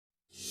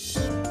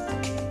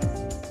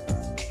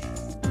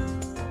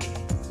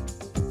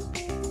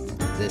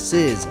This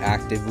is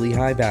Active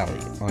Lehigh Valley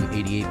on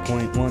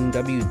 88.1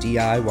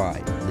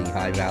 WDIY,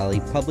 Lehigh Valley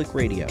Public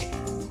Radio.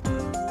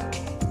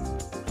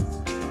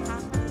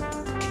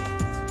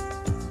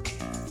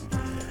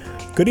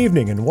 Good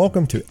evening and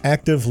welcome to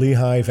Active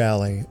Lehigh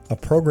Valley, a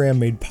program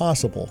made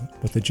possible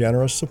with the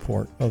generous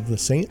support of the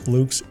St.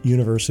 Luke's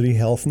University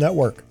Health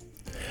Network.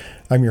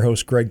 I'm your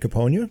host, Greg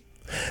Capogna.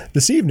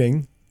 This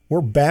evening,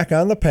 we're back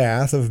on the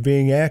path of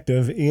being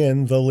active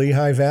in the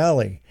Lehigh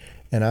Valley,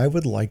 and I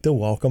would like to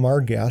welcome our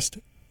guest,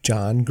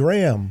 John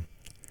Graham.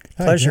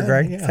 Pleasure,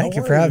 Greg. Yeah, Thank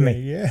you for having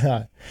me.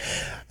 Yeah.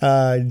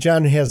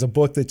 John has a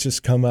book that's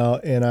just come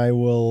out, and I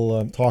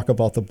will talk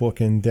about the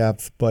book in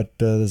depth, but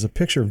there's a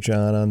picture of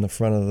John on the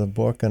front of the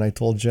book, and I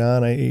told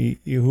John,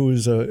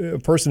 who's a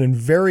person in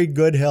very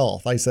good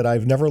health, I said,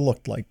 I've never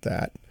looked like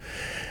that.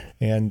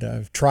 And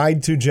I've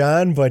tried to,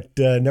 John, but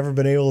never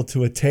been able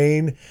to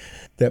attain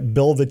that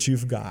build that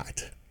you've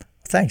got.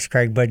 Thanks,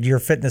 Craig, but your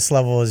fitness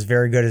level is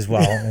very good as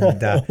well.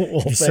 And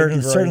well, you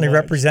certainly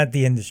represent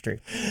the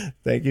industry.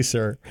 Thank you,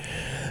 sir.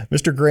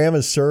 Mr. Graham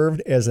has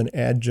served as an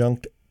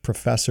adjunct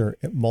professor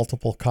at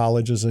multiple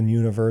colleges and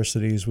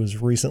universities,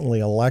 was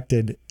recently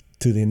elected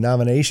to the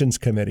nominations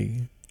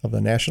committee of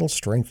the National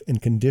Strength and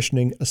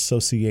Conditioning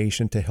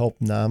Association to help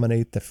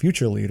nominate the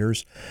future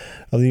leaders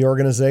of the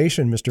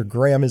organization. Mr.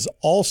 Graham is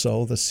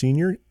also the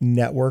Senior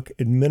Network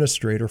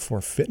Administrator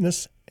for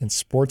Fitness and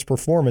Sports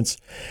Performance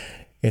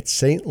at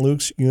St.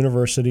 Luke's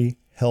University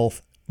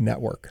Health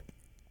Network.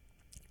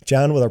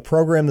 John, with our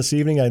program this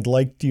evening, I'd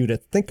like you to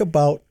think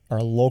about our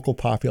local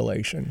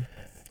population,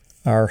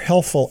 our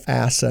healthful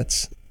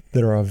assets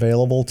that are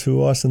available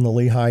to us in the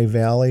Lehigh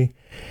Valley,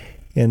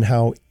 and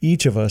how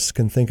each of us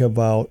can think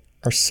about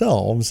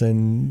ourselves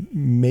and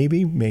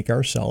maybe make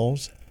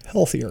ourselves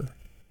healthier.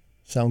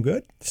 Sound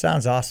good?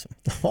 Sounds awesome.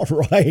 All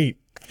right.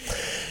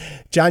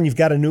 John, you've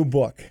got a new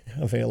book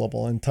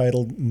available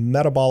entitled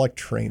Metabolic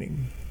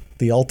Training,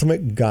 the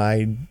ultimate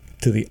guide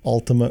to the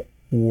ultimate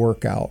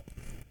workout.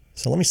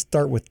 So let me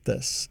start with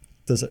this.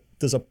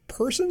 Does a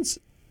person's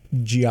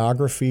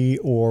geography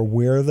or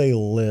where they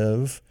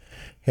live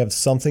have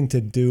something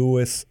to do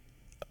with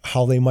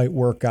how they might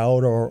work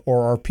out, or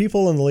are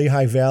people in the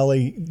Lehigh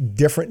Valley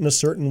different in a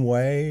certain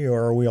way,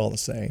 or are we all the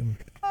same?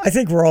 I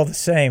think we're all the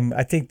same.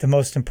 I think the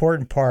most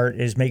important part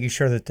is making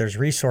sure that there's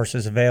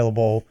resources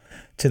available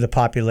to the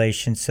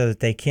population so that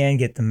they can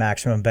get the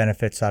maximum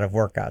benefits out of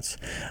workouts.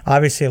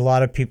 Obviously, a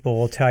lot of people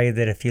will tell you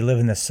that if you live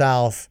in the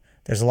South,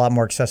 there's a lot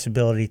more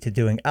accessibility to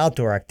doing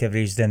outdoor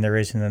activities than there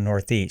is in the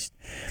Northeast.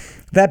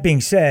 That being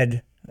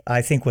said,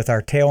 I think with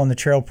our Tail on the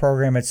Trail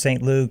program at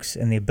St. Luke's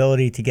and the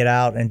ability to get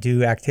out and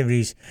do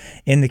activities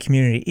in the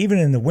community, even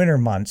in the winter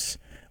months,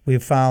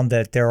 we've found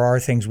that there are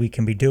things we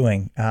can be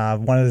doing.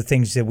 One of the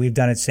things that we've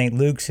done at St.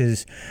 Luke's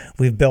is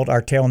we've built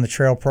our Tail on the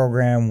Trail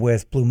program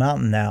with Blue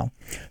Mountain now.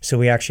 So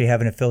we actually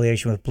have an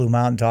affiliation with Blue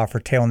Mountain to offer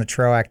Tail on the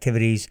Trail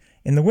activities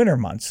in the winter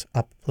months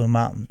up Blue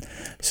Mountain.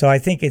 So I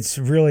think it's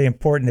really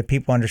important that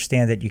people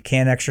understand that you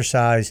can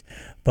exercise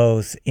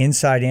both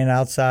inside and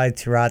outside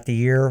throughout the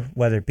year,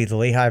 whether it be the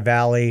Lehigh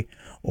Valley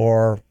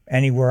or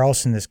anywhere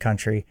else in this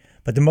country.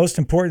 But the most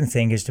important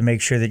thing is to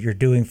make sure that you're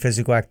doing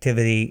physical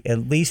activity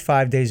at least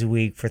 5 days a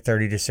week for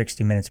 30 to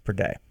 60 minutes per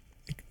day.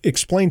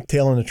 Explain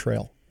Tail on the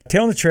Trail.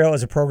 Tail on the Trail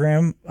is a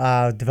program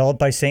developed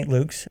by St.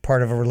 Luke's,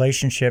 part of a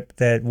relationship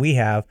that we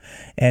have.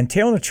 And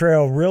Tail on the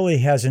Trail really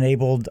has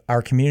enabled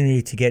our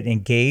community to get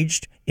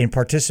engaged in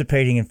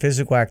participating in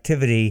physical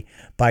activity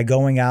by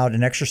going out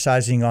and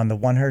exercising on the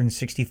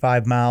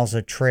 165 miles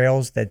of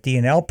trails that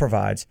DNL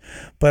provides,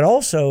 but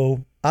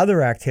also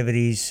other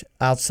activities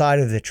outside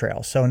of the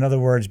trail. So in other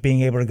words,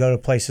 being able to go to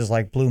places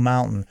like Blue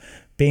Mountain,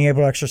 being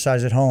able to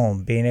exercise at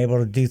home, being able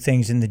to do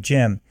things in the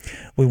gym.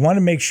 We want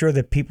to make sure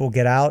that people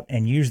get out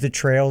and use the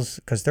trails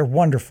because they're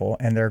wonderful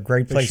and they're a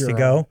great place to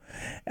go.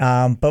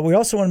 But we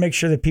also want to make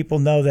sure that people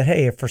know that,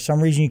 hey, if for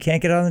some reason you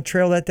can't get on the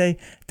trail that day,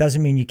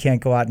 doesn't mean you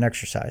can't go out and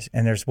exercise.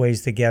 And there's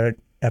ways to get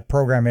a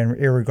program in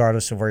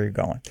regardless of where you're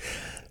going.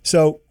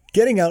 So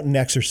getting out and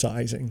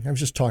exercising, I was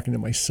just talking to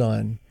my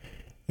son,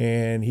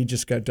 and he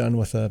just got done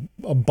with a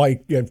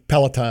bike,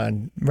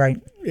 Peloton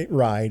ride.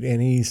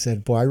 And he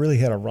said, boy, I really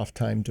had a rough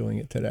time doing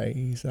it today.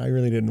 He said, I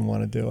really didn't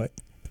want to do it.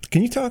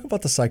 Can you talk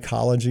about the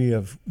psychology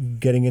of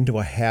getting into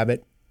a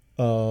habit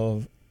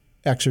of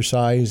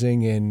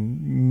exercising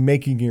and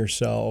making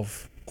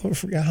yourself,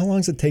 how long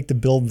does it take to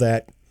build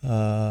that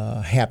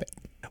habit?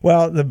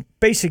 Well, the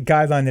basic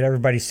guideline that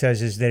everybody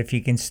says is that if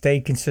you can stay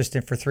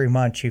consistent for 3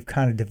 months, you've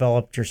kind of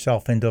developed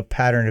yourself into a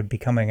pattern of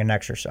becoming an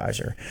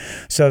exerciser.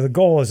 So the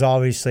goal is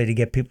obviously to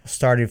get people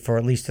started for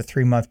at least a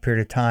 3-month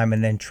period of time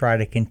and then try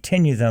to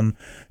continue them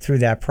through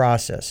that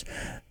process.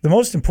 The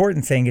most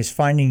important thing is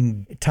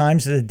finding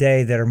times of the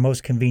day that are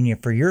most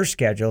convenient for your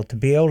schedule to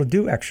be able to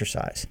do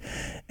exercise.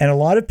 And a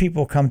lot of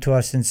people come to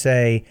us and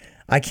say,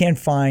 I can't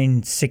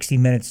find 60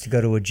 minutes to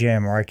go to a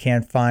gym, or I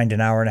can't find an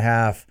hour and a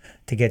half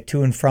to get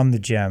to and from the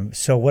gym.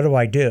 So what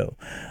do?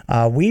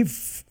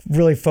 We've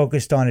really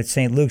focused on at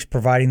St. Luke's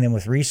providing them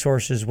with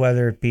resources,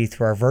 whether it be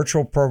through our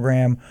virtual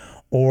program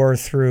or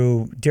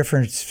through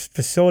different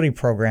facility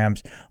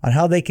programs on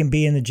how they can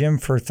be in the gym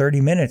for 30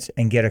 minutes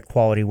and get a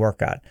quality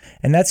workout.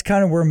 And that's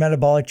kind of where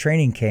metabolic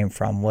training came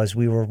from, was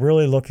we were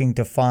really looking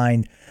to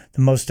find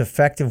the most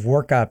effective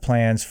workout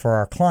plans for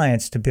our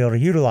clients to be able to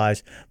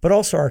utilize, but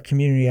also our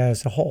community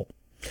as a whole.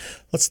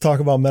 Let's talk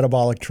about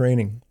metabolic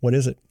training. What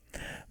is it?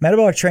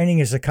 Metabolic training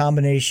is a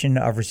combination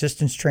of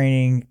resistance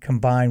training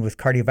combined with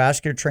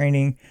cardiovascular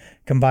training,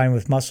 combined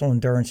with muscle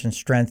endurance and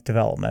strength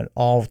development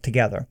all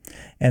together.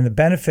 And the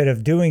benefit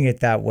of doing it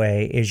that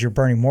way is you're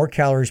burning more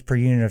calories per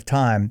unit of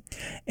time,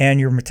 and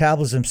your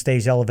metabolism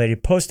stays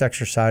elevated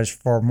post-exercise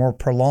for a more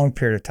prolonged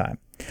period of time.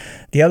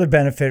 The other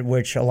benefit,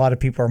 which a lot of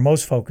people are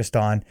most focused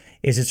on,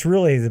 is it's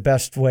really the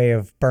best way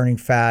of burning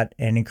fat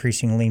and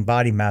increasing lean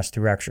body mass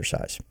through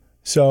exercise.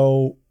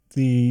 So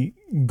the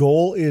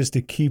goal is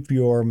to keep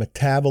your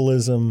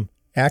metabolism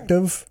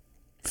active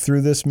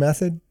through this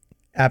method?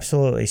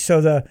 Absolutely.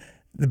 So the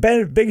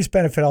biggest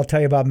benefit I'll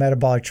tell you about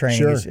metabolic training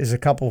Sure. is a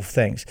couple of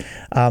things.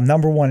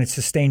 Number one, it's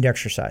sustained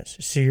exercise.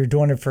 So you're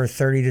doing it for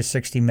 30 to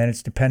 60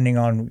 minutes, depending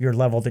on your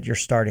level that you're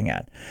starting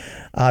at.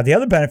 The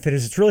other benefit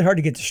is it's really hard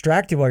to get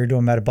distracted while you're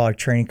doing metabolic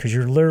training, because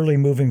you're literally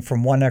moving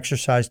from one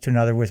exercise to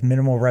another with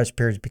minimal rest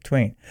periods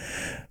between.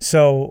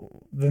 So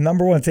the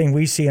number one thing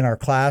we see in our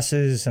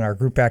classes and our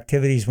group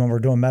activities when we're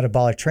doing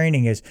metabolic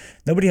training is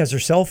nobody has their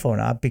cell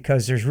phone up,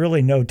 because there's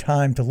really no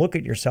time to look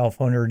at your cell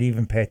phone or to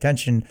even pay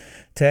attention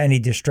to any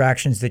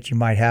distractions that you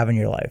might have in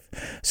your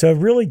life. So it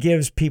really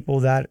gives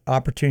people that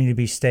opportunity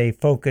to stay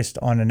focused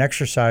on an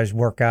exercise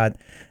workout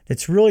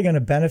that's really going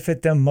to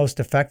benefit them most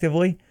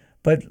effectively,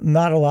 but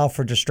not allow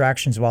for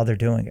distractions while they're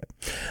doing it.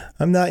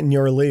 I'm not in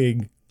your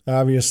league,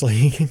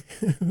 obviously,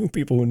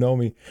 people who know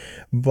me,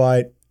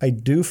 but I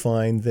do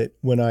find that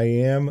when I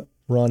am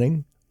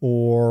running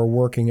or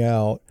working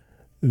out,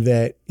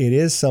 that it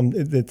is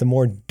that the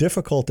more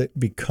difficult it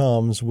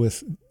becomes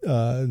with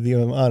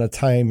the amount of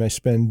time I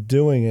spend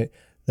doing it,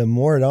 the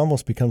more it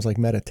almost becomes like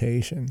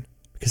meditation,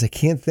 because I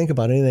can't think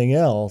about anything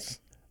else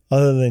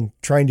other than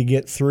trying to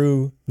get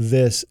through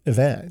this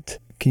event.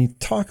 Can you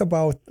talk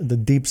about the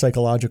deep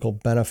psychological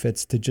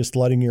benefits to just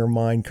letting your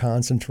mind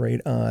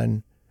concentrate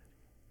on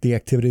the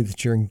activity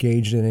that you're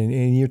engaged in?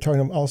 And you're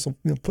talking about also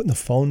putting the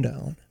phone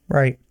down.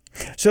 Right.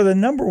 So the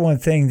number one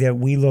thing that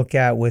we look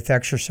at with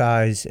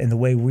exercise and the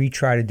way we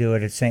try to do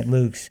it at St.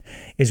 Luke's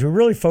is we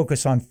really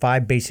focus on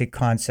 5 basic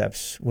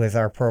concepts with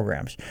our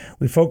programs.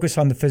 We focus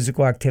on the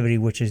physical activity,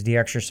 which is the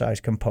exercise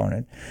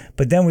component,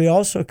 but then we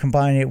also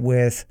combine it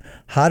with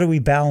how do we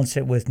balance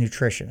it with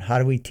nutrition? How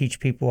do we teach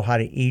people how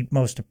to eat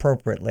most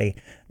appropriately?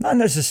 Not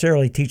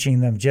necessarily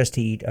teaching them just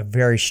to eat a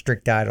very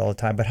strict diet all the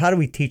time, but how do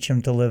we teach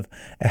them to live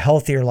a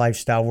healthier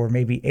lifestyle where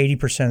maybe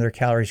 80% of their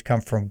calories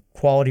come from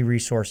quality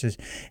resources,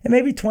 and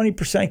maybe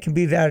 20% can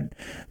be that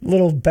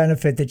little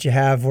benefit that you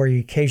have where you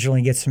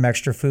occasionally get some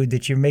extra food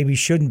that you maybe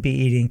shouldn't be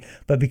eating,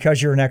 but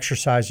because you're an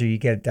exerciser, you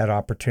get that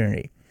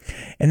opportunity.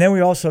 And then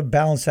we also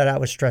balance that out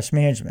with stress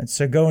management.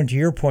 So going to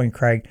your point,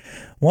 Craig,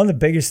 one of the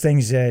biggest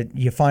things that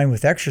you find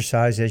with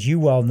exercise, as you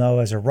well know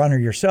as a runner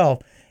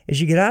yourself, is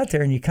you get out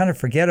there and you kind of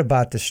forget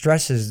about the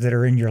stresses that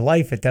are in your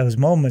life at those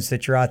moments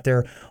that you're out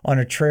there on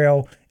a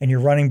trail and you're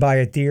running by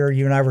a deer.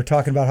 You and I were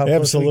talking about how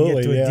close we can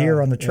get to a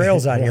deer on the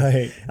trails out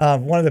here.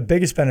 One of the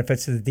biggest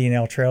benefits of the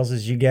DNL trails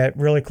is you get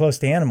really close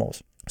to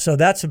animals. So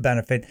that's a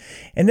benefit.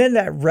 And then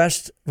that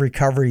rest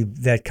recovery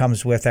that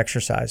comes with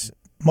exercise.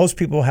 Most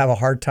people have a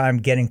hard time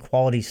getting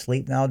quality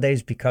sleep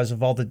nowadays because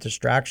of all the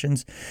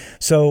distractions.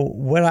 So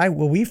what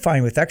we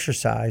find with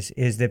exercise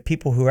is that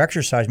people who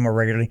exercise more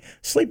regularly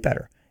sleep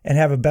better and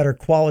have a better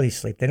quality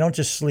sleep. They don't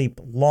just sleep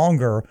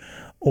longer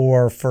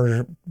or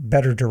for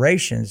better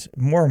durations.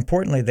 More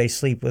importantly, they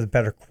sleep with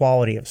better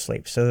quality of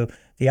sleep. So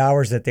the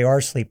hours that they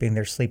are sleeping,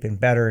 they're sleeping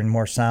better and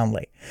more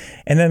soundly.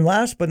 And then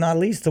last but not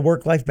least, the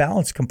work-life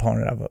balance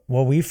component of it.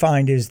 What we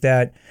find is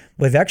that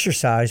with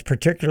exercise,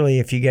 particularly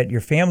if you get your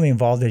family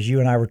involved, as you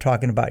and I were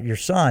talking about your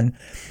son,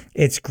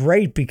 it's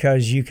great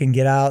because you can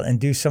get out and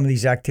do some of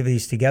these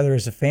activities together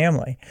as a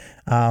family.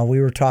 We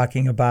were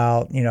talking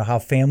about, how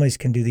families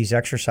can do these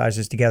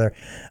exercises together.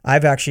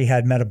 I've actually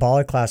had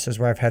metabolic classes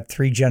where I've had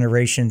 3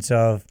 generations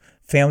of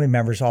family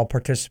members all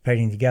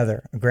participating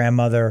together, a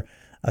grandmother,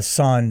 a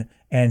son,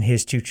 and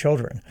his 2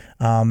 children.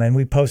 And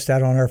we post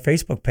that on our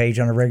Facebook page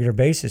on a regular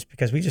basis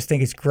because we just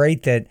think it's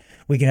great that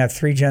we can have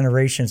 3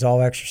 generations all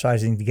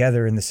exercising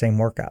together in the same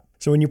workout.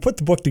 So when you put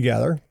the book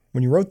together,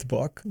 when you wrote the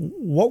book,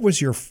 what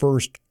was your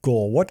first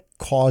goal? What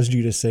caused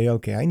you to say,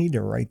 okay, I need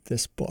to write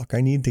this book.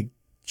 I need to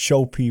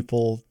show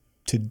people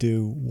to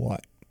do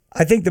what?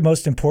 I think the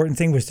most important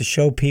thing was to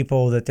show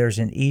people that there's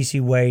an easy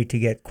way to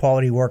get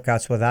quality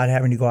workouts without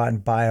having to go out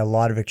and buy a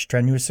lot of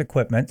extraneous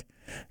equipment,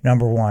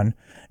 number one.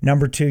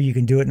 Number 2, you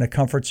can do it in the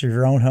comforts of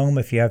your own home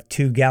if you have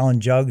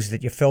 2-gallon jugs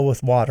that you fill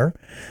with water.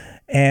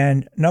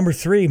 And number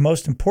 3,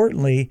 most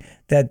importantly,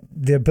 that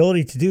the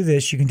ability to do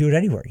this, you can do it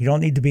anywhere. You don't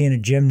need to be in a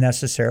gym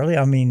necessarily.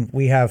 I mean,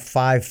 we have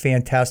 5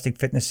 fantastic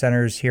fitness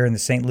centers here in the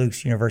St.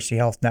 Luke's University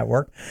Health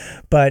Network.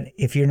 But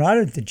if you're not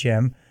at the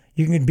gym,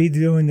 You can be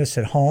doing this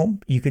at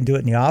home. You can do it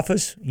in the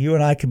office. You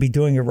and I could be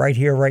doing it right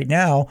here, right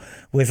now,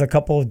 with a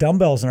couple of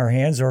dumbbells in our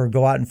hands, or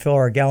go out and fill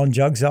our gallon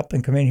jugs up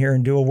and come in here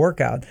and do a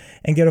workout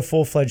and get a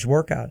full-fledged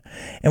workout.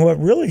 And what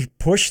really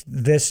pushed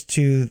this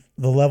to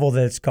the level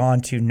that it's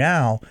gone to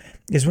now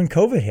is when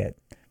COVID hit.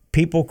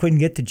 People couldn't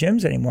get to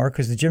gyms anymore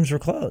because the gyms were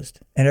closed.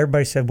 And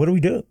everybody said, what do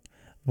we do?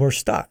 We're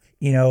stuck.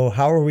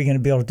 How are we going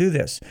to be able to do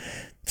this?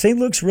 St.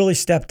 Luke's really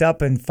stepped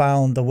up and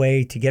found the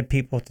way to get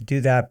people to do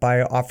that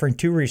by offering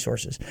two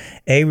resources.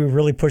 We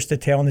really pushed the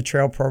Tail on the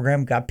Trail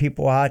program, got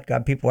people out,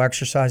 got people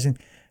exercising,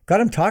 got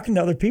them talking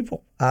to other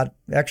people, out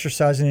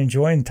exercising,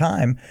 enjoying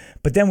time.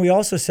 But then we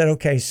also said,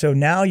 okay, so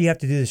now you have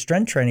to do the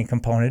strength training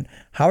component.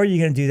 How are you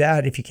going to do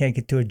that if you can't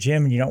get to a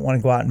gym and you don't want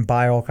to go out and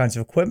buy all kinds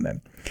of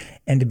equipment?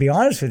 And to be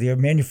honest with you,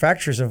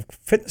 manufacturers of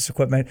fitness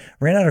equipment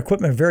ran out of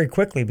equipment very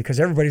quickly because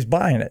everybody's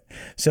buying it.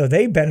 So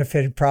they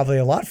benefited probably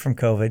a lot from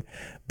COVID.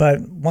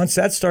 But once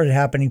that started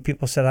happening,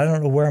 people said, I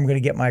don't know where I'm going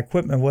to get my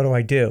equipment. What do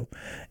I do?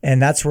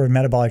 And that's where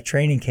metabolic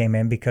training came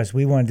in, because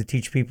we wanted to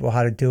teach people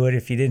how to do it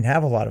if you didn't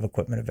have a lot of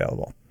equipment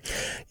available.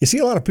 You see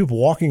a lot of people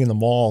walking in the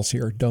malls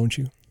here, don't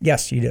you?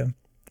 Yes, you do.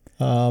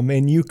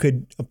 And you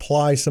could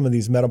apply some of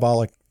these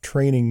metabolic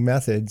training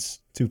methods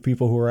to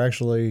people who are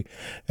actually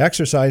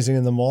exercising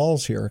in the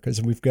malls here,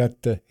 because we've got,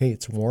 hey,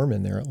 it's warm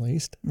in there at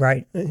least.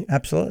 Right.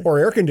 Absolutely. Or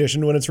air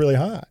conditioned when it's really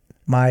hot.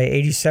 My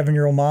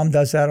 87-year-old mom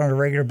does that on a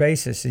regular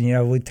basis.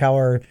 And, we tell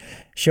her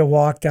she'll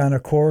walk down a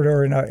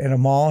corridor in a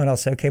mall, and I'll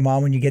say, okay,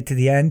 Mom, when you get to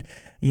the end,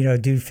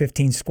 do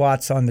 15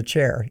 squats on the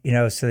chair,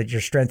 so that you're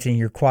strengthening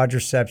your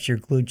quadriceps, your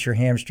glutes, your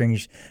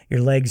hamstrings,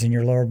 your legs, and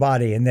your lower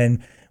body. And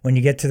then when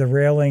you get to the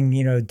railing,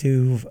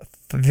 do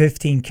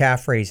 15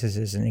 calf raises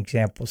as an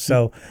example.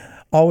 So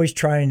always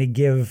trying to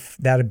give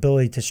that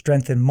ability to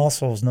strengthen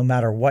muscles no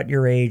matter what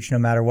your age, no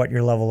matter what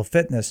your level of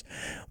fitness.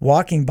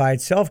 Walking by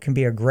itself can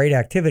be a great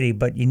activity,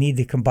 but you need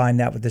to combine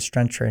that with the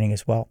strength training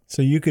as well.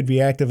 So you could be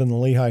active in the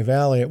Lehigh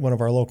Valley at one of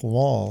our local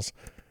malls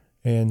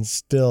and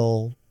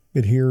still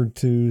adhere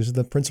to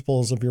the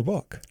principles of your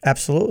book.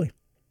 Absolutely.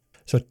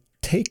 So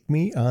take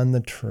me on the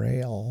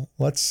trail.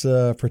 Let's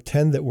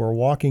pretend that we're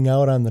walking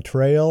out on the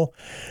trail,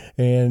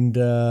 and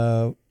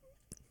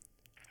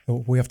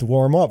we have to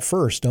warm up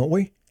first, don't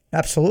we?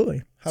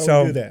 Absolutely. How do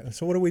we do that?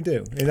 So what do we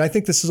do? And I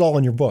think this is all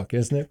in your book,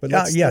 isn't it? But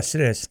yes,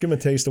 it is. Let's give them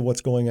a taste of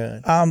what's going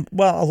on.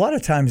 Well, a lot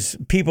of times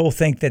people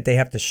think that they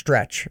have to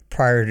stretch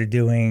prior to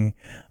doing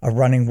a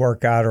running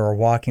workout or a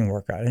walking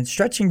workout. And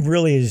stretching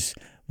really is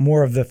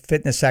more of the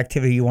fitness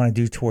activity you want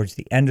to do towards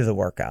the end of the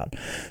workout.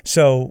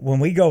 So when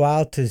we go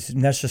out to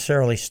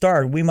necessarily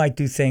start, we might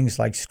do things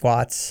like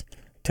squats,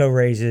 toe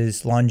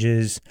raises,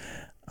 lunges,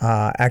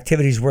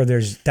 activities where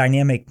there's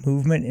dynamic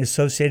movement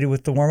associated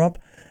with the warm-up.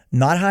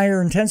 Not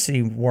higher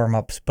intensity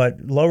warm-ups, but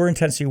lower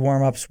intensity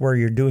warm-ups where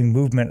you're doing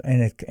movement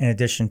in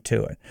addition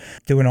to it.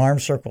 Doing arm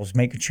circles,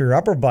 making sure your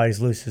upper body's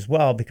loose as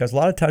well, because a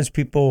lot of times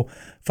people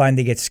find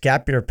they get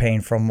scapular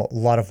pain from a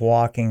lot of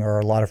walking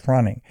or a lot of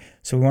running.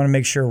 So we want to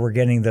make sure we're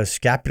getting the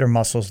scapular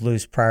muscles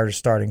loose prior to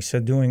starting. So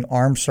doing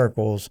arm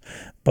circles,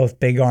 both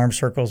big arm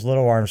circles,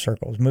 little arm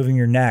circles, moving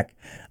your neck,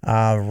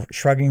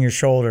 shrugging your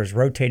shoulders,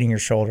 rotating your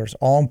shoulders,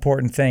 all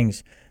important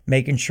things.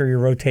 Making sure you're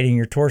rotating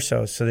your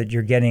torso so that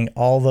you're getting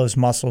all those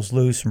muscles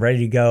loose and ready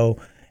to go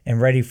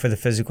and ready for the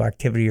physical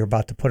activity you're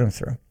about to put them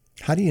through.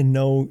 How do you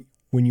know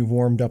when you've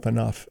warmed up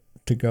enough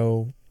to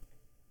go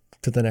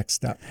to the next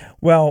step?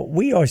 Well,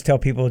 we always tell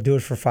people to do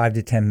it for 5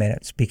 to 10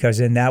 minutes, because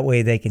in that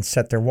way they can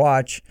set their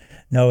watch,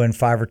 know in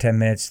 5 or 10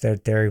 minutes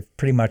that they're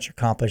pretty much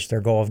accomplished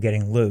their goal of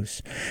getting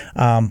loose.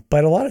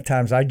 But a lot of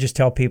times I just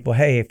tell people,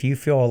 hey, if you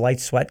feel a light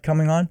sweat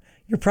coming on,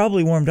 you're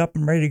probably warmed up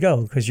and ready to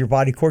go because your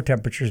body core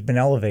temperature has been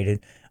elevated.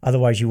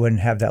 Otherwise, you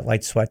wouldn't have that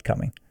light sweat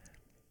coming.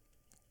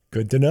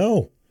 Good to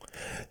know.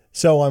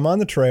 So I'm on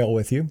the trail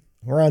with you.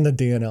 We're on the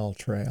DNL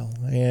trail.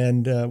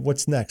 And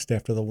what's next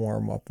after the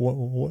warm-up?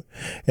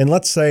 And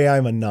let's say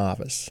I'm a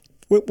novice.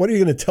 What are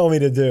you going to tell me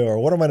to do, or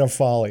what am I going to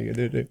follow you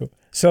to do?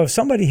 So if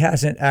somebody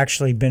hasn't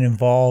actually been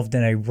involved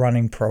in a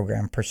running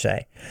program per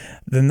se,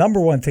 the number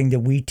one thing that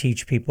we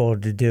teach people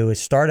to do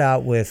is start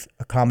out with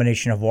a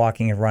combination of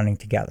walking and running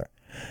together.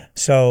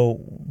 So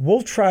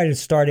we'll try to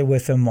start it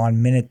with them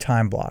on minute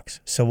time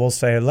blocks. So we'll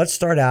say, let's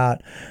start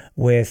out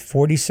with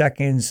 40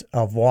 seconds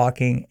of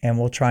walking, and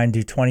we'll try and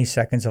do 20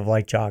 seconds of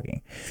light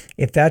jogging.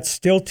 If that's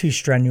still too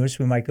strenuous,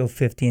 we might go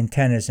 50 and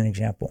 10 as an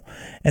example.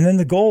 And then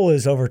the goal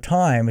is, over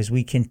time, as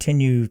we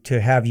continue to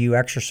have you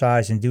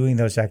exercise and doing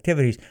those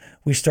activities,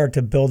 we start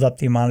to build up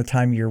the amount of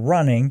time you're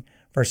running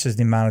versus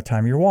the amount of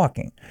time you're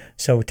walking.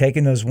 So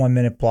taking those 1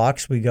 minute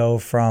blocks, we go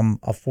from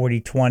a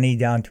 40-20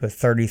 down to a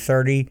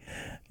 30-30,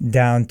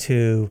 down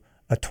to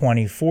a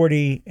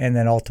 20-40, and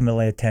then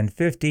ultimately a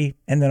 10-50.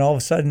 And then all of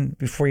a sudden,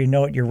 before you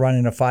know it, you're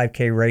running a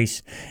 5K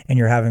race and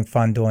you're having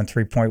fun doing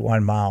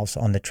 3.1 miles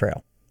on the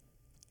trail.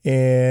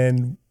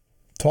 And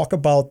talk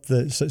about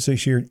so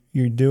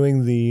you're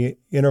doing the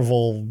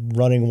interval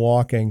running,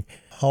 walking.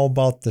 How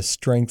about the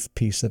strength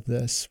piece of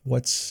this?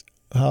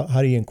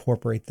 How do you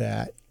incorporate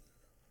that?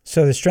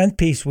 So the strength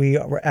piece, we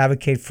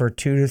advocate for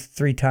 2 to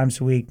 3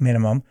 times a week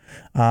minimum.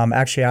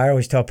 Actually, I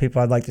always tell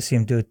people I'd like to see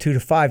them do it 2 to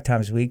 5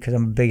 times a week because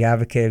I'm a big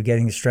advocate of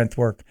getting the strength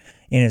work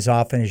in as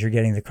often as you're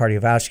getting the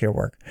cardiovascular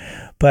work.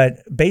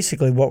 But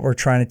basically what we're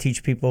trying to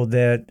teach people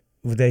that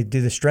they do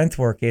the strength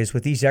work is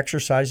with these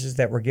exercises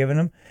that we're giving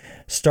them,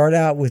 start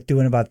out with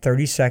doing about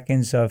 30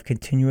 seconds of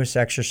continuous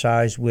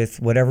exercise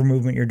with whatever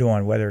movement you're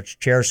doing, whether it's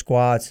chair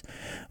squats,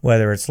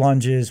 whether it's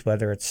lunges,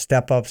 whether it's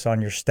step-ups on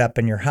your step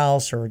in your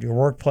house or your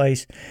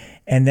workplace,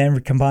 and then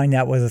combine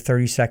that with a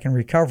 30-second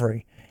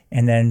recovery,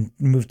 and then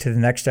move to the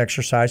next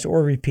exercise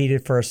or repeat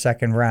it for a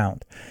second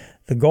round.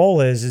 The goal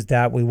is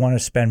that we want to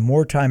spend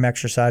more time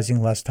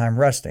exercising, less time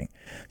resting.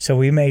 So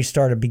we may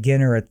start a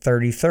beginner at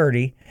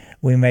 30-30.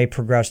 We may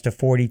progress to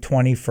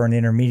 40-20 for an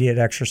intermediate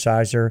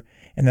exerciser,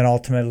 and then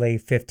ultimately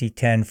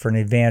 50-10 for an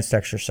advanced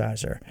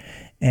exerciser.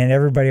 And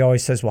everybody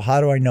always says, well, how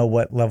do I know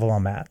what level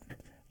I'm at?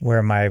 Where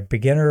am I,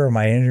 beginner or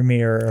my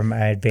intermediate or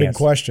my advanced? Big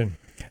question.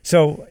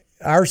 So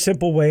our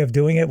simple way of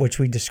doing it, which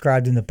we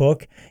described in the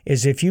book,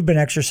 is if you've been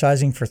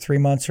exercising for 3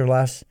 months or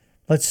less,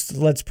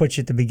 let's put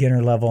you at the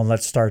beginner level and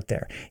let's start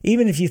there.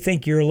 Even if you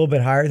think you're a little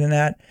bit higher than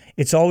that,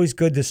 it's always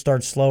good to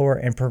start slower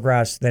and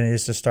progress than it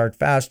is to start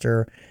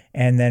faster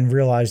and then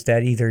realize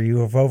that either you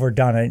have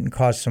overdone it and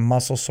caused some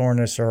muscle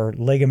soreness or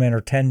ligament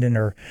or tendon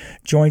or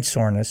joint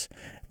soreness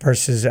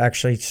versus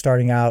actually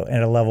starting out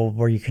at a level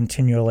where you're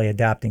continually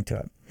adapting to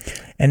it.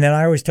 And then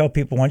I always tell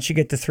people once you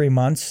get to 3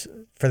 months,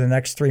 for the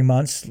next 3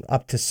 months,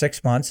 up to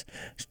 6 months,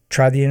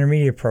 try the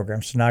intermediate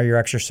program. So now you're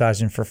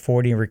exercising for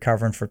 40 and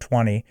recovering for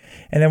 20.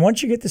 And then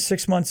once you get to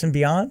 6 months and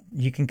beyond,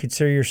 you can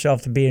consider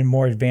yourself to be a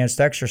more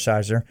advanced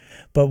exerciser.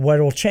 But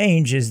what will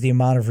change is the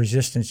amount of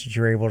resistance that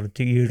you're able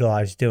to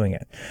utilize doing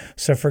it.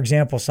 So for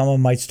example, someone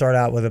might start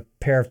out with a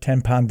pair of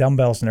 10-pound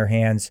dumbbells in their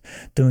hands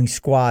doing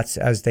squats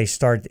as they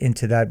start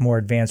into that more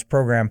advanced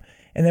program,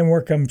 and then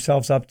work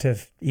themselves up to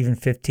even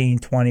 15,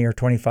 20, or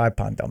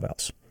 25-pound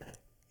dumbbells.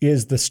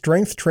 Is the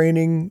strength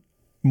training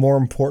more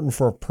important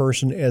for a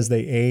person as they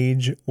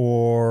age,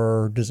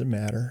 or does it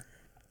matter?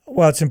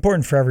 Well, it's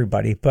important for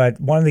everybody, but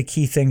one of the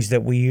key things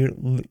that we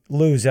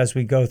lose as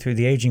we go through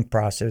the aging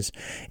process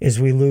is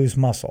we lose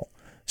muscle.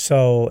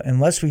 So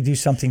unless we do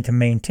something to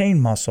maintain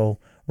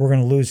muscle, we're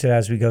going to lose it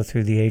as we go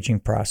through the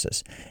aging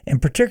process.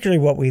 And particularly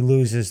what we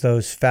lose is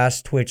those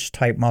fast twitch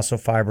type muscle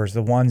fibers,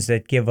 the ones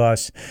that give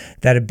us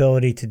that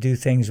ability to do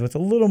things with a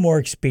little more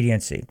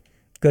expediency.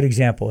 Good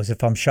example is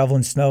if I'm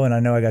shoveling snow and I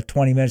know I got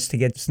 20 minutes to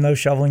get snow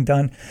shoveling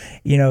done,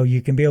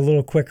 you can be a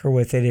little quicker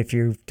with it if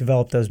you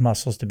develop those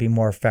muscles to be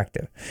more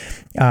effective.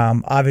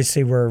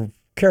 Obviously, we're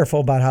careful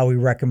about how we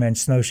recommend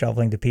snow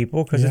shoveling to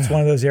people because it's one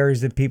of those areas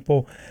that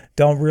people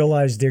don't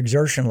realize the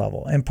exertion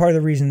level. And part of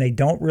the reason they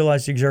don't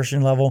realize the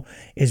exertion level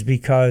is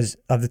because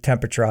of the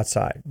temperature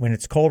outside. When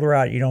it's colder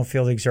out, you don't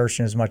feel the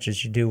exertion as much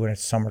as you do when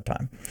it's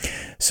summertime.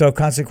 So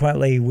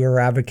consequently, we're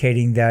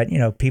advocating that,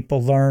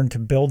 people learn to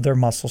build their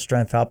muscle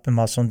strength up and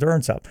muscle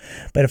endurance up.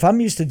 But if I'm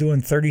used to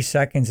doing 30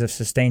 seconds of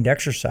sustained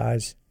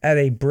exercise at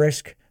a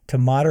brisk to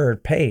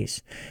moderate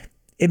pace,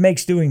 it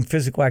makes doing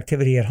physical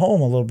activity at home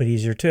a little bit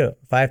easier too.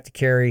 If I have to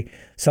carry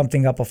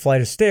something up a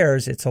flight of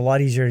stairs, it's a lot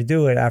easier to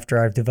do it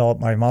after I've developed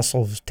my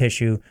muscle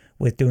tissue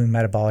with doing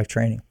metabolic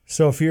training.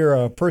 So if you're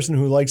a person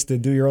who likes to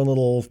do your own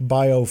little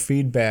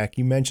biofeedback,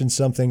 you mentioned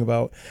something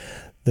about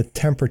the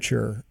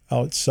temperature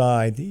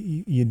outside.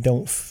 You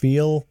don't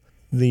feel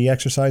the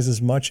exercise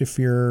as much if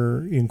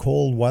you're in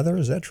cold weather.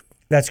 Is that true?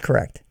 That's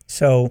correct.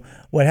 So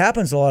what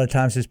happens a lot of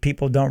times is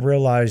people don't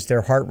realize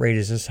their heart rate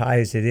is as high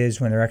as it is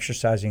when they're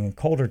exercising in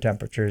colder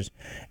temperatures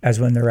as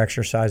when they're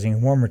exercising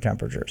in warmer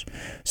temperatures.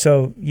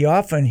 So you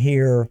often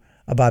hear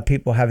about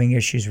people having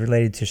issues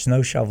related to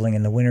snow shoveling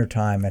in the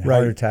wintertime and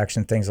heart attacks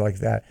and things like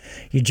that.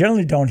 You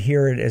generally don't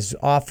hear it as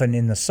often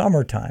in the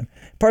summertime.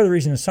 Part of the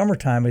reason in the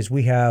summertime is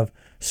we have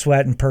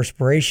sweat and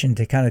perspiration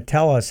to kind of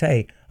tell us,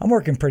 hey, I'm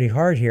working pretty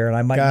hard here and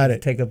I might need to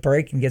take a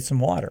break and get some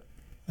water.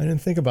 I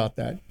didn't think about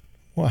that.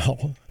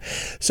 Wow.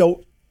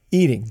 So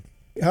eating,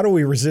 how do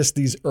we resist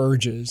these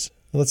urges?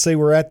 Let's say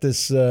we're at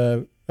this,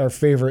 our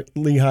favorite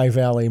Lehigh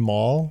Valley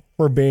Mall.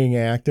 We're being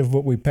active,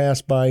 but we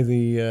pass by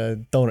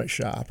the donut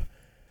shop.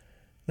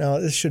 Now,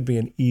 this should be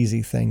an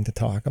easy thing to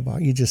talk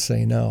about. You just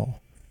say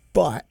no.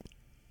 But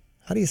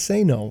how do you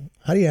say no?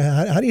 How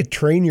do you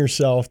train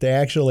yourself to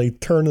actually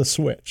turn the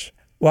switch?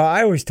 Well,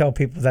 I always tell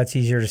people that's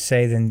easier to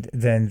say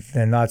than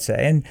not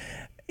say. And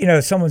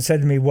someone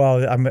said to me,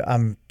 well,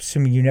 I'm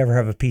assuming you never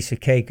have a piece of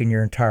cake in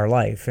your entire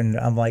life. And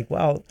I'm like,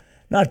 well,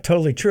 not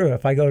totally true.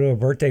 If I go to a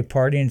birthday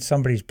party and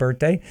somebody's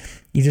birthday,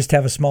 you just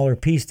have a smaller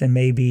piece than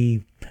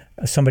maybe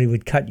somebody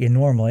would cut you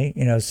normally.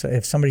 So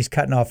if somebody's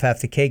cutting off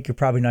half the cake, you're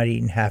probably not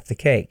eating half the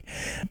cake.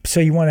 So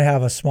you want to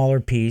have a smaller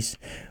piece.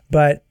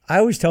 But I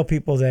always tell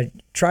people that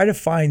try to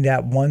find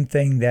that one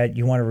thing that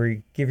you want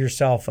to give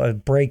yourself a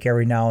break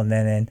every now and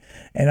then.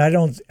 And I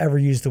don't ever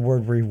use the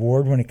word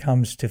reward when it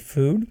comes to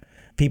food,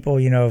 people,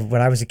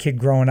 when I was a kid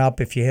growing up,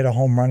 if you hit a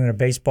home run in a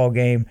baseball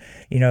game,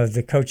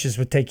 the coaches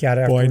would take you out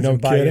afterwards and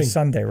buy you a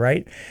sundae,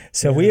 right?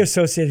 So we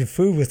associated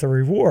food with a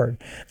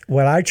reward.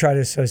 What I try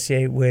to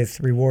associate with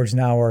rewards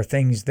now are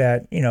things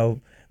that,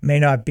 may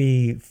not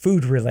be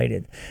food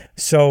related.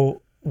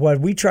 So what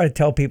we try to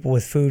tell people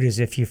with food is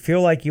if you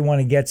feel like you want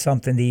to get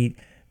something to eat,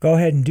 go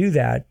ahead and do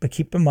that, but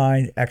keep in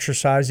mind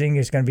exercising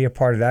is going to be a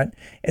part of that.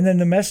 And then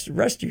the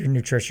rest of your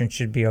nutrition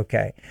should be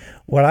okay.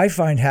 What I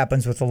find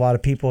happens with a lot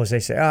of people is they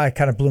say, I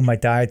kind of blew my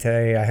diet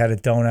today. I had a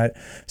donut,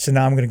 so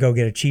now I'm going to go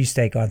get a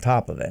cheesesteak on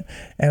top of it.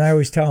 And I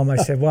always tell them, I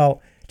said,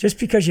 well, just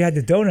because you had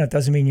the donut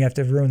doesn't mean you have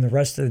to ruin the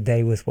rest of the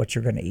day with what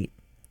you're going to eat.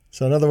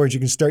 So in other words, you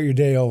can start your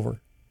day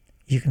over.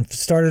 You can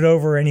start it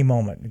over any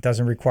moment. It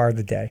doesn't require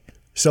the day.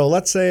 So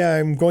let's say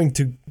I'm going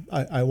to,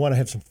 I want to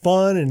have some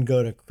fun and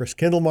go to Chris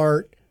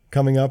Kindlemart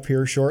coming up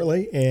here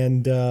shortly,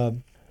 and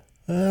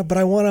but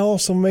I want to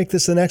also make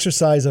this an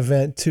exercise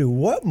event too.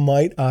 What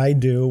might I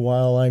do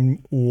while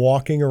I'm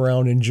walking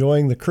around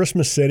enjoying the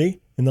Christmas city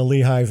in the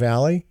Lehigh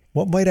Valley?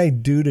 What might I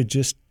do to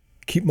just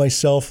keep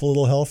myself a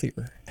little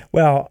healthier?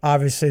 Well,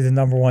 obviously the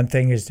number one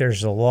thing is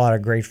there's a lot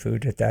of great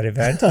food at that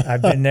event.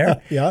 I've been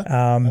there.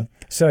 Yeah.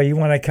 So you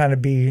want to kind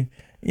of be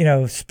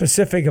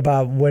specific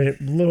about what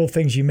little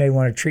things you may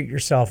want to treat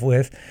yourself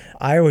with.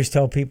 I always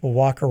tell people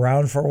walk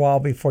around for a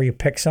while before you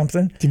pick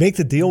something. Do you make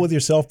the deal with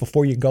yourself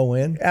before you go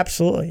in?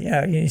 Absolutely.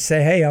 Yeah. You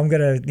say, hey, I'm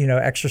going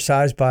to,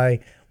 exercise by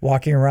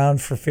walking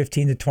around for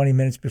 15 to 20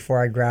 minutes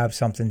before I grab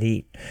something to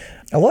eat.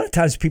 A lot of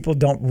times people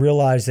don't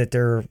realize that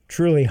they're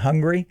truly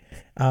hungry.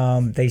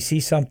 They see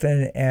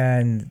something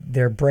and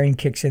their brain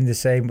kicks in to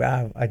say,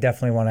 wow, I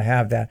definitely want to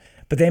have that.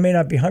 But they may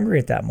not be hungry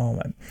at that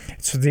moment.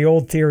 It's the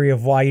old theory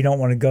of why you don't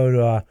want to go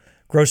to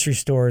grocery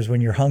stores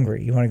when you're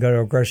hungry. You want to go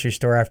to a grocery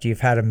store after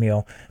you've had a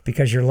meal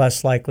because you're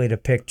less likely to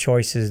pick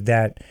choices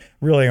that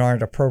really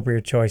aren't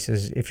appropriate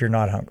choices if you're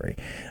not hungry.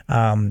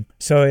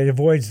 So it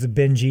avoids the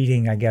binge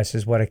eating, I guess,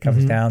 is what it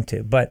comes down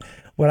to. But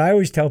what I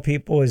always tell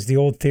people is the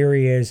old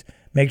theory is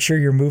make sure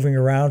you're moving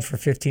around for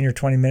 15 or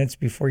 20 minutes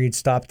before you'd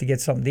stop to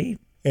get something to eat.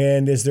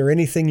 And is there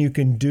anything you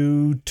can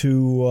do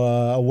to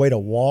a way to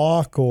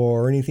walk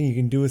or anything you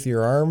can do with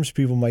your arms?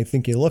 People might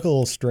think you look a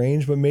little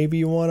strange, but maybe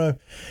you want to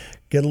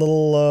get a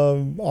little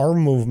arm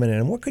movement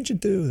in. What could you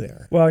do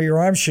there? Well, your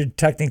arms should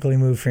technically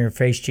move from your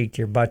face cheek to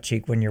your butt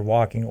cheek when you're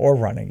walking or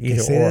running.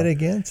 Either Say or. that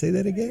again. Say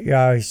that again.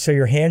 Yeah. So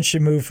your hands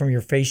should move from your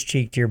face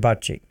cheek to your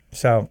butt cheek.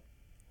 So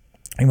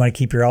you want to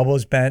keep your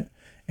elbows bent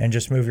and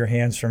just move your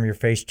hands from your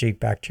face cheek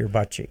back to your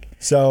butt cheek.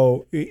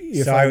 So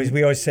we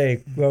always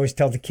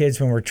tell the kids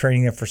when we're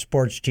training them for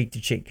sports, cheek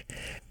to cheek.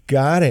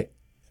 Got it.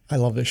 I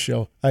love this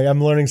show.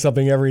 I'm learning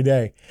something every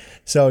day.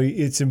 So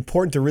it's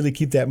important to really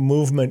keep that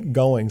movement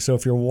going. So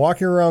if you're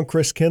walking around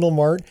Chris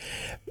Kindlemart,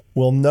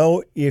 we'll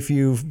know if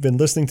you've been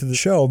listening to the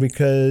show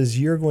because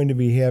you're going to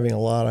be having a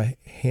lot of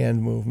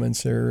hand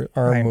movements or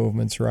arm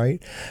movements, right?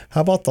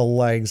 How about the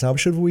legs? How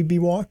should we be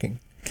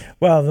walking?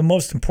 Well, the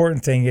most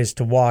important thing is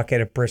to walk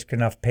at a brisk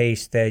enough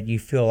pace that you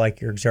feel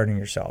like you're exerting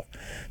yourself.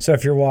 So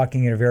if you're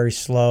walking at a very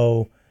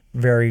slow,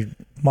 very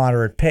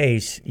moderate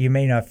pace, you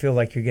may not feel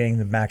like you're getting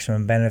the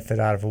maximum benefit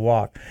out of a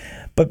walk.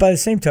 But by the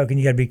same token,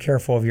 you got to be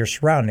careful of your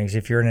surroundings.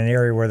 If you're in an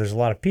area where there's a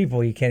lot of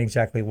people, you can't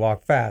exactly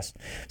walk fast.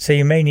 So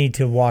you may need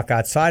to walk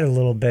outside a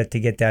little bit to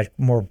get that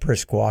more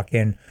brisk walk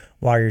in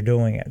while you're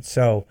doing it.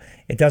 So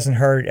it doesn't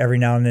hurt every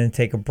now and then to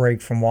take a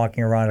break from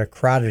walking around a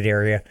crowded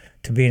area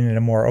to being in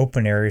a more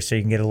open area so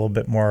you can get a little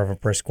bit more of a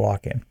brisk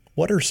walk in.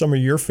 What are some of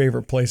your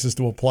favorite places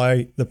to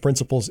apply the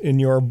principles in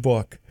your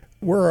book?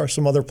 Where are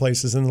some other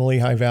places in the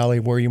Lehigh Valley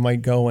where you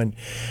might go and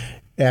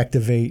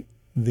activate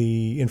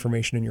the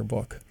information in your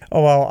book?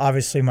 Oh, well,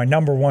 obviously my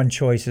number one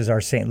choice is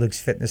our St. Luke's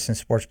Fitness and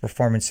Sports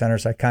Performance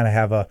Centers. I kind of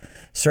have a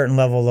certain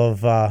level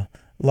of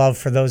love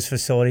for those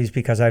facilities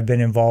because I've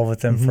been involved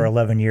with them for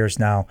 11 years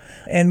now.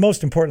 And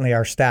most importantly,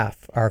 our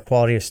staff, our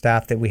quality of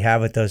staff that we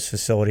have at those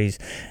facilities,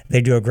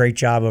 they do a great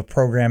job of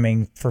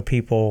programming for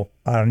people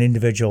on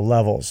individual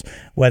levels.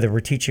 Whether we're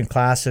teaching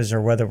classes or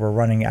whether we're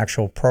running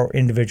actual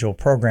individual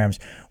programs,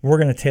 we're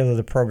going to tailor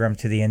the program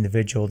to the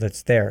individual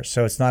that's there.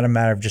 So it's not a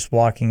matter of just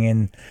walking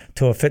in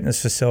to a fitness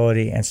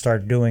facility and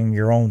start doing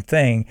your own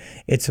thing.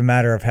 It's a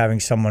matter of having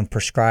someone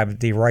prescribe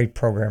the right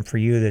program for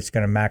you that's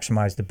going to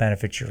maximize the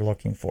benefits you're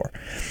looking for.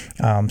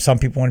 Some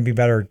people want to be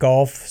better at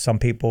golf. Some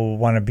people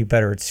want to be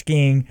better at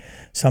skiing.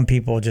 Some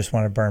people just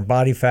want to burn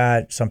body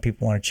fat. Some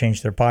people want to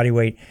change their body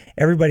weight.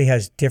 Everybody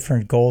has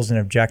different goals and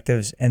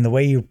objectives, and the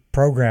way you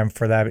program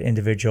for that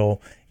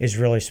individual is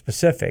really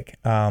specific.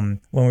 When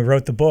we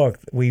wrote the book,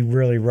 we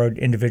really wrote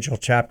individual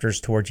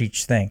chapters towards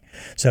each thing.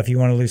 So if you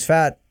want to lose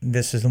fat,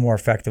 this is the more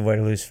effective way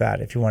to lose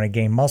fat. If you want to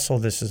gain muscle,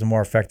 this is the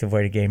more effective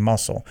way to gain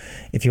muscle.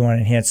 If you want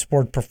to enhance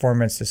sport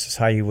performance, this is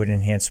how you would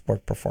enhance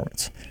sport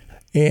performance.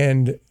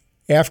 And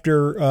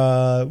after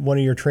one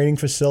of your training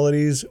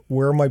facilities,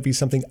 where might be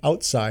something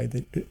outside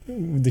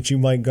that you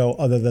might go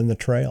other than the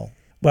trail?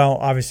 Well,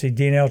 obviously,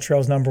 D&L Trail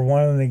is number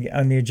one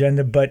on the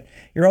agenda, but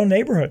your own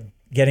neighborhood.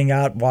 getting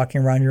out,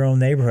 walking around your own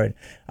neighborhood.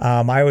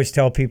 I always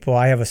tell people,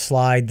 I have a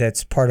slide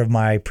that's part of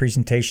my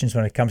presentations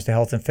when it comes to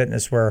health and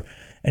fitness, where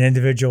an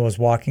individual is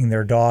walking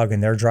their dog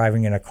and they're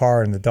driving in a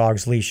car and the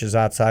dog's leash is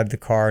outside the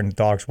car and the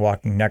dog's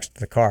walking next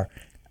to the car.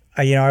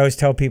 I always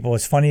tell people,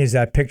 as funny as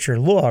that picture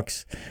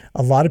looks,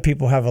 a lot of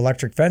people have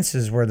electric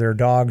fences where their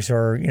dogs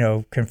are,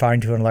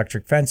 confined to an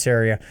electric fence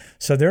area.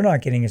 So they're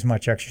not getting as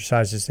much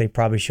exercise as they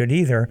probably should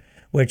either,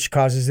 which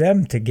causes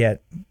them to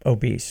get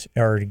obese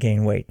or to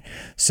gain weight.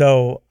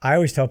 So I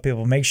always tell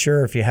people, make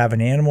sure if you have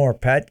an animal or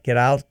pet, get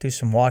out, do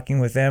some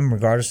walking with them,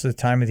 regardless of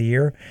the time of the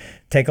year.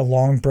 Take a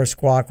long,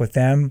 brisk walk with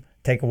them.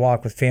 Take a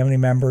walk with family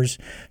members.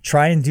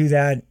 Try and do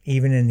that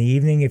even in the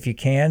evening if you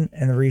can.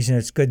 And the reason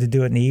it's good to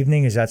do it in the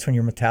evening is that's when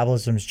your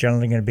metabolism is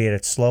generally going to be at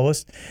its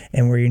slowest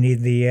and where you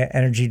need the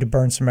energy to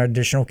burn some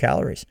additional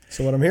calories.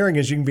 So what I'm hearing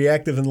is you can be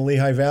active in the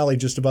Lehigh Valley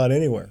just about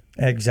anywhere.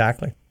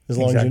 Exactly. As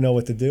long as you know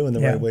what to do and the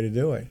right way to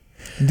do it.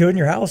 Do it in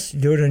your house.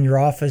 Do it in your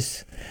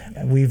office.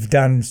 We've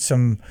done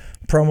some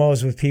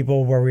promos with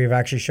people where we've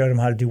actually showed them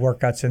how to do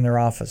workouts in their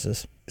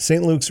offices.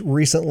 St. Luke's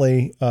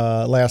recently,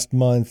 last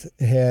month,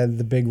 had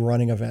the big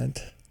running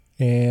event,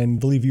 and I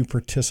believe you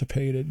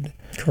participated.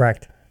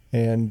 Correct.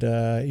 And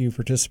you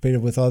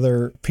participated with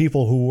other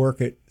people who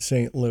work at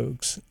St.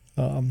 Luke's.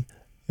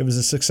 It was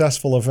a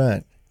successful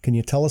event. Can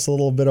you tell us a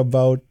little bit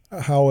about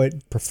how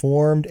it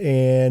performed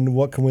and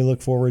what can we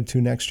look forward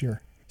to next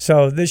year?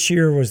 So this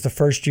year was the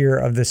first year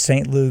of the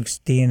St. Luke's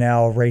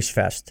D&L Race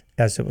Fest,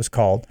 as it was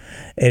called.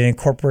 It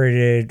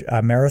incorporated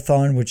a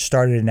marathon, which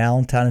started in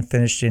Allentown and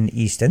finished in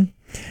Easton.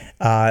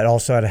 It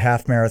also had a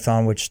half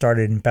marathon, which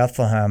started in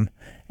Bethlehem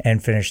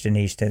and finished in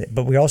Easton.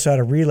 But we also had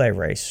a relay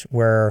race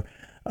where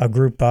a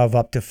group of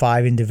up to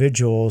 5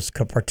 individuals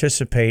could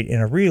participate in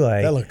a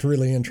relay. That looked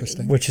really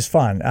interesting. Which is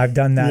fun. I've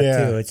done that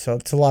too.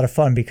 It's a lot of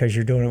fun because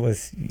you're doing it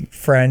with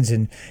friends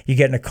and you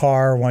get in a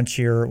car once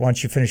you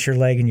finish your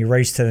leg and you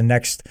race to the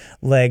next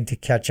leg to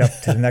catch up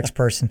to the next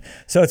person.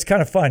 So it's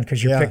kind of fun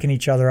because you're picking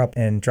each other up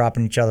and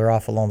dropping each other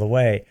off along the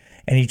way,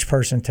 and each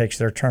person takes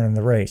their turn in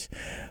the race.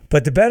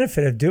 But the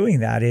benefit of doing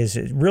that is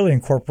it really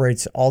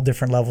incorporates all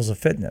different levels of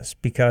fitness,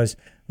 because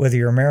whether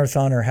you're a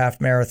marathoner, half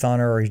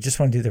marathoner, or you just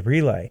want to do the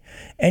relay,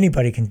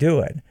 anybody can do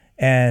it.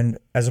 And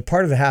as a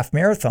part of the half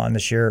marathon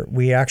this year,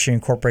 we actually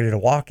incorporated a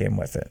walk-in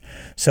with it.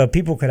 So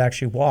people could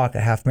actually walk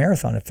a half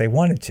marathon if they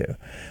wanted to.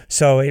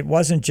 So it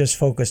wasn't just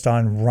focused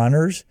on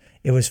runners.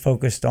 It was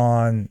focused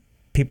on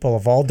people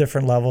of all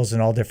different levels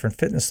and all different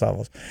fitness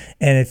levels.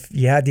 And if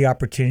you had the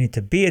opportunity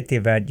to be at the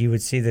event, you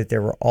would see that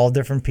there were all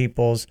different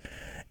peoples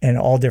and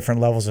all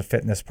different levels of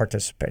fitness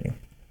participating.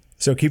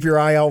 So keep your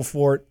eye out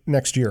for it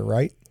next year,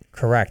 right?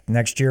 Correct.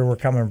 Next year, we're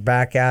coming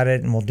back at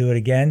it, and we'll do it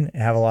again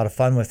and have a lot of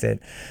fun with it.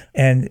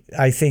 And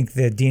I think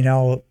the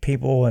D&L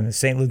people and the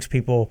St. Luke's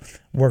people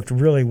worked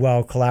really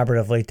well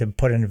collaboratively to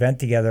put an event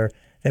together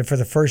that for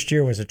the first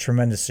year was a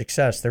tremendous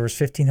success. There was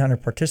 1,500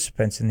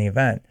 participants in the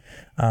event.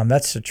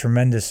 That's a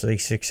tremendously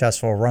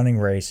successful running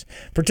race,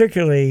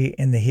 particularly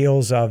in the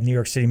heels of New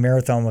York City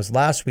Marathon was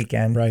last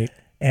weekend. Right.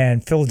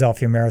 And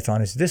Philadelphia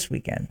Marathon is this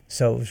weekend.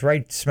 So it was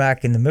right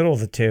smack in the middle of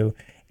the two.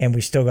 And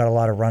we still got a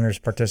lot of runners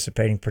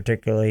participating,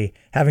 particularly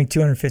having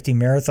 250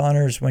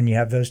 marathoners when you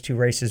have those two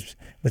races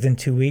within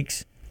 2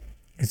 weeks.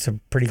 It's a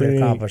pretty good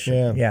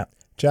accomplishment. Yeah.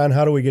 John,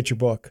 how do we get your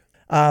book?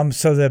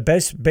 So the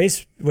best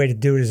way to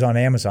do it is on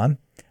Amazon.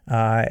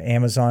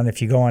 Amazon,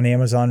 if you go on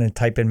Amazon and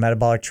type in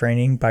Metabolic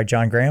Training by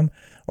John Graham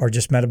or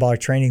just Metabolic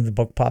Training, the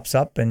book pops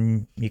up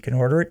and you can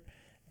order it.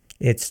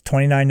 It's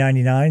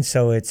 $29.99,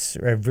 so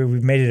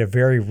we've made it a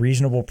very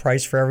reasonable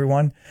price for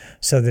everyone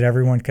so that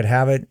everyone could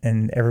have it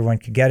and everyone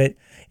could get it.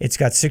 It's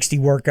got 60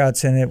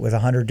 workouts in it with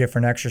 100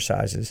 different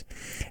exercises.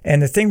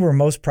 And the thing we're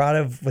most proud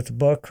of with the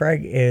book,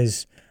 Craig,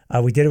 is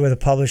we did it with a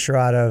publisher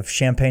out of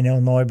Champaign,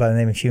 Illinois by the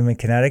name of Human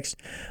Kinetics,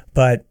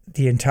 but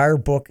the entire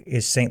book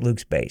is St.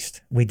 Luke's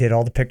based. We did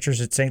all the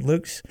pictures at St.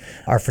 Luke's.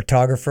 Our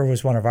photographer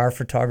was one of our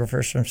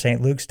photographers from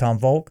St. Luke's, Tom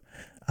Volk.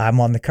 I'm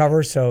on the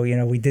cover, so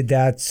we did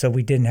that so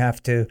we didn't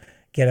have to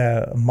get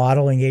a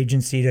modeling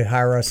agency to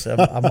hire us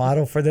a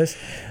model for this.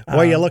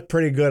 Well, you look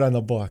pretty good on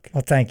the book.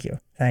 Well, thank you.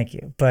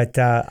 But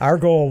our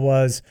goal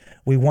was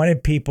we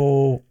wanted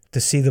people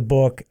to see the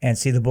book and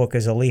see the book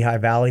as a Lehigh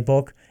Valley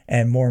book,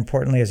 and more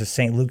importantly as a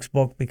St. Luke's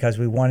book, because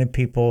we wanted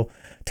people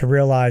to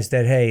realize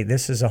that, hey,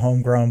 this is a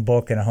homegrown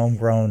book and a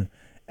homegrown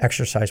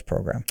exercise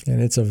program.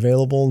 And it's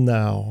available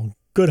now.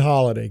 Good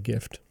holiday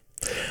gift.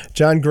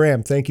 John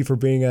Graham, thank you for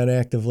being on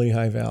Active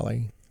Lehigh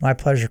Valley. My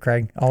pleasure,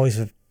 Craig. Always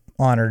an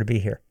honor to be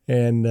here.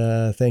 And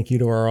thank you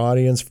to our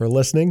audience for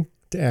listening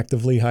to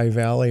Active Lehigh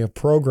Valley, a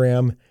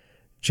program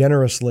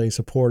generously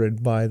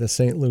supported by the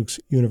St. Luke's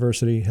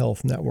University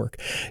Health Network.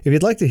 If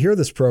you'd like to hear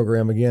this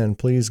program again,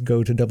 please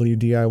go to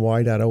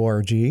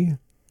wdiy.org,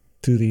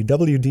 to the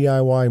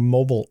WDIY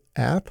mobile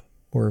app,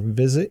 or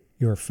visit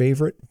your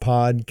favorite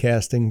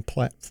podcasting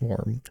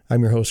platform.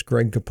 I'm your host,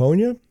 Greg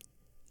Capogna.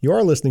 You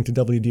are listening to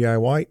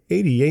WDIY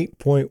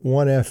 88.1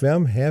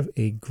 FM. Have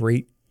a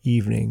great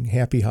evening.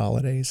 Happy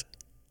holidays.